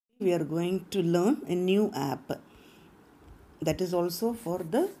We are going to learn a new app that is also for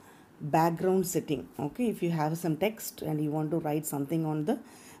the background setting. Okay, if you have some text and you want to write something on the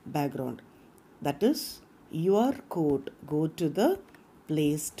background, that is yourQuote. Go to the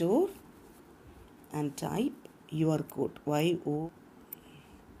Play Store and type yourQuote.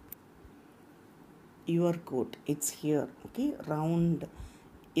 yourQuote. It's here. Okay, round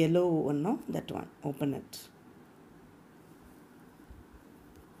yellow one, no, that one. Open it.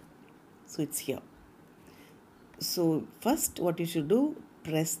 So it's here. So first what you should do,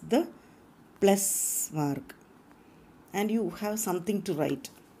 press the plus mark and you have something to write.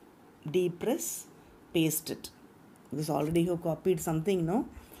 Depress, paste it. Because already you have copied something, no?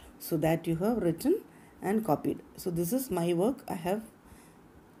 So that you have written and copied. So this is my work. I have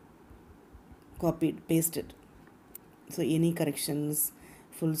copied, pasted. So any corrections,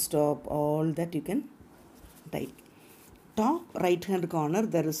 full stop, all that you can type. Top right hand corner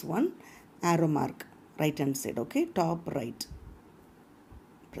there is one arrow mark, right hand side. Okay, top right.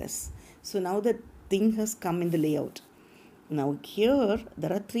 Press. So now the thing has come in the layout. Now here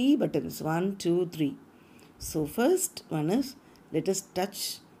there are 3 buttons, 1, 2, 3. So first one is, let us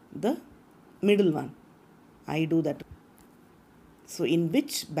touch the middle one. I do that. So in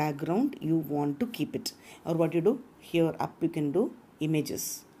which background you want to keep it, or what you do, here up you can do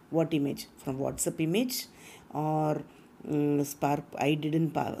images. What image? From WhatsApp image or Spark. I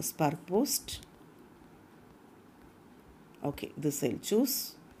didn't Spark post. Okay, this I'll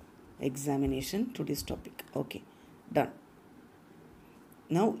choose. Examination, today's topic. Okay, done.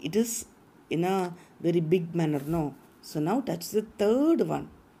 Now it is in a very big manner, no? So now touch the third one.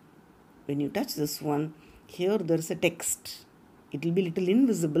 When you touch this one, here there is a text. It will be little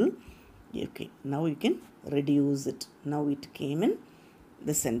invisible. Okay, now you can reduce it. Now it came in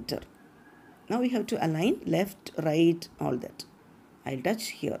the center. Now we have to align left, right, all that. I'll touch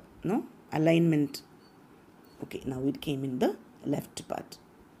here, no? Alignment. Okay, now it came in the left part.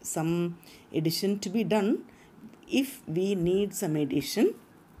 Some addition to be done. If we need some addition,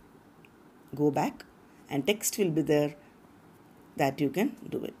 go back and text will be there that you can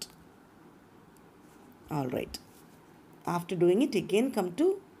do it. All right. After doing it, again come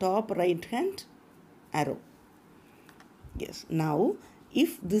to top right hand arrow. Yes. Now,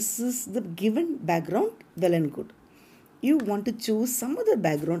 if this is the given background, well and good. You want to choose some other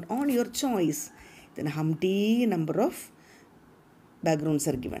background on your choice, then Humpty number of backgrounds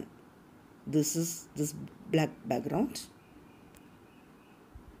are given. This is this black background.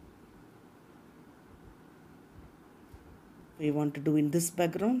 We want to do in this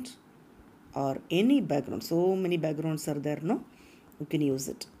background or any background. So many backgrounds are there, no? You can use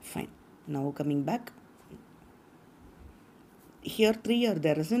it. Fine. Now coming back. Here 3 are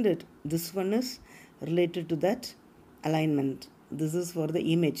there, isn't it? This one is related to that alignment. This is for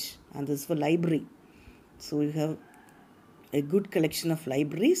the image and this is for library. So you have a good collection of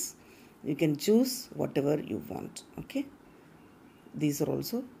libraries. You can choose whatever you want. Okay. These are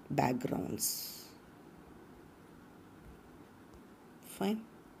also backgrounds. Fine.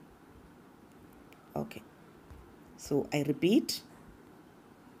 Okay. So I repeat.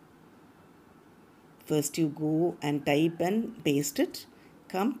 First you go and type and paste it.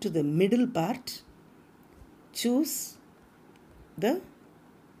 Come to the middle part. Choose the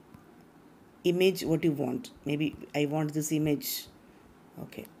image what you want. Maybe I want this image.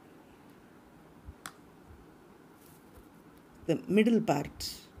 Okay. The middle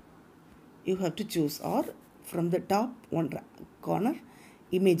part you have to choose, or from the top one corner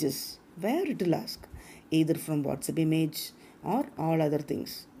images, where it will ask either from WhatsApp image or all other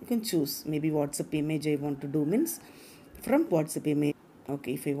things. You can choose. Maybe WhatsApp image I want to do means from WhatsApp image.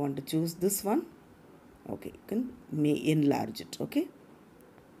 Okay, if I want to choose this one, okay, you can enlarge it. Okay,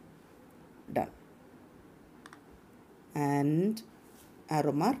 done. And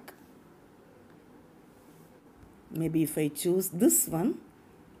arrow mark. Maybe if I choose this one,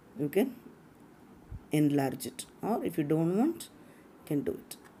 you can enlarge it, or if you don't want, you can do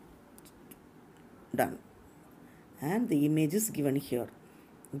it. Done. And the image is given here.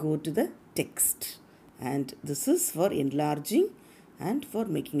 Go to the text, and this is for enlarging and for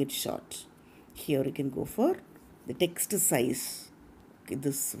making it short. Here you can go for the text size. Okay,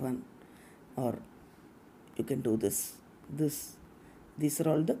 this one, or you can do this. These are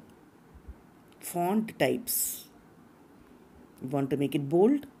all the font types. You want to make it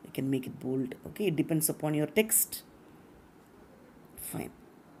bold, you can make it bold. Okay, it depends upon your text. Fine.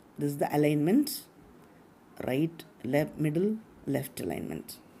 This is the alignment. Right, left, middle, left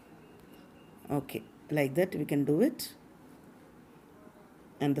alignment. Okay, like that we can do it.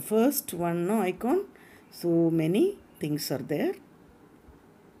 And the first one, no icon, so many things are there.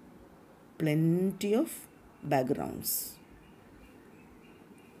 plenty of backgrounds.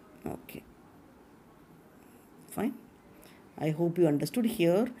 Okay, fine. I hope you understood.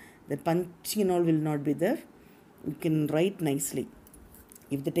 Here that punching and all will not be there. You can write nicely.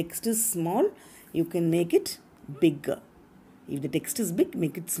 If the text is small, you can make it bigger. If the text is big,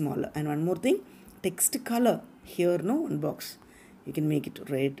 make it smaller. And one more thing, text color. Here, no, one box. You can make it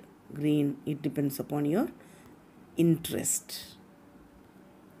red, green. It depends upon your interest.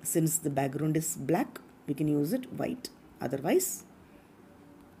 Since the background is black, we can use it white. Otherwise,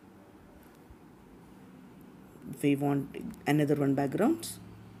 if we want another one background,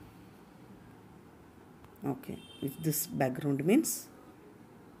 okay, if this background means,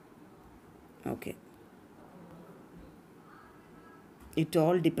 okay, it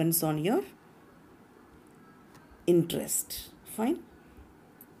all depends on your interest. Fine.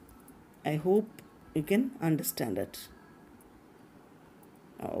 I hope you can understand it.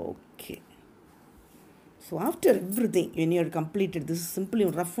 Okay. So after everything, when you are completed, this is simply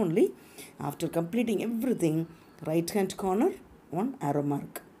rough only. After completing everything, right hand corner, one arrow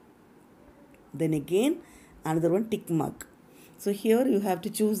mark. Then again, another one tick mark. So here you have to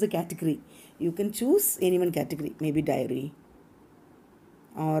choose the category. You can choose any one category, maybe diary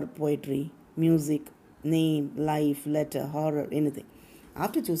or poetry, music, name, life, letter, horror, anything.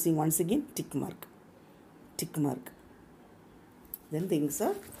 After choosing, once again, tick mark. Tick mark. Then things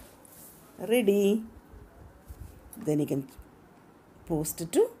are ready. Then you can post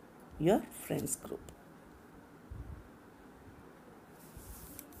it to your friends group.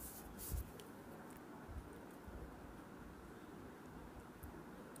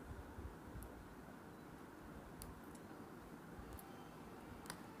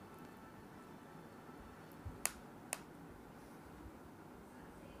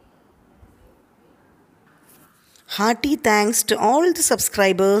 Hearty thanks to all the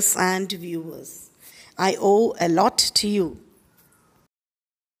subscribers and viewers. I owe a lot to you.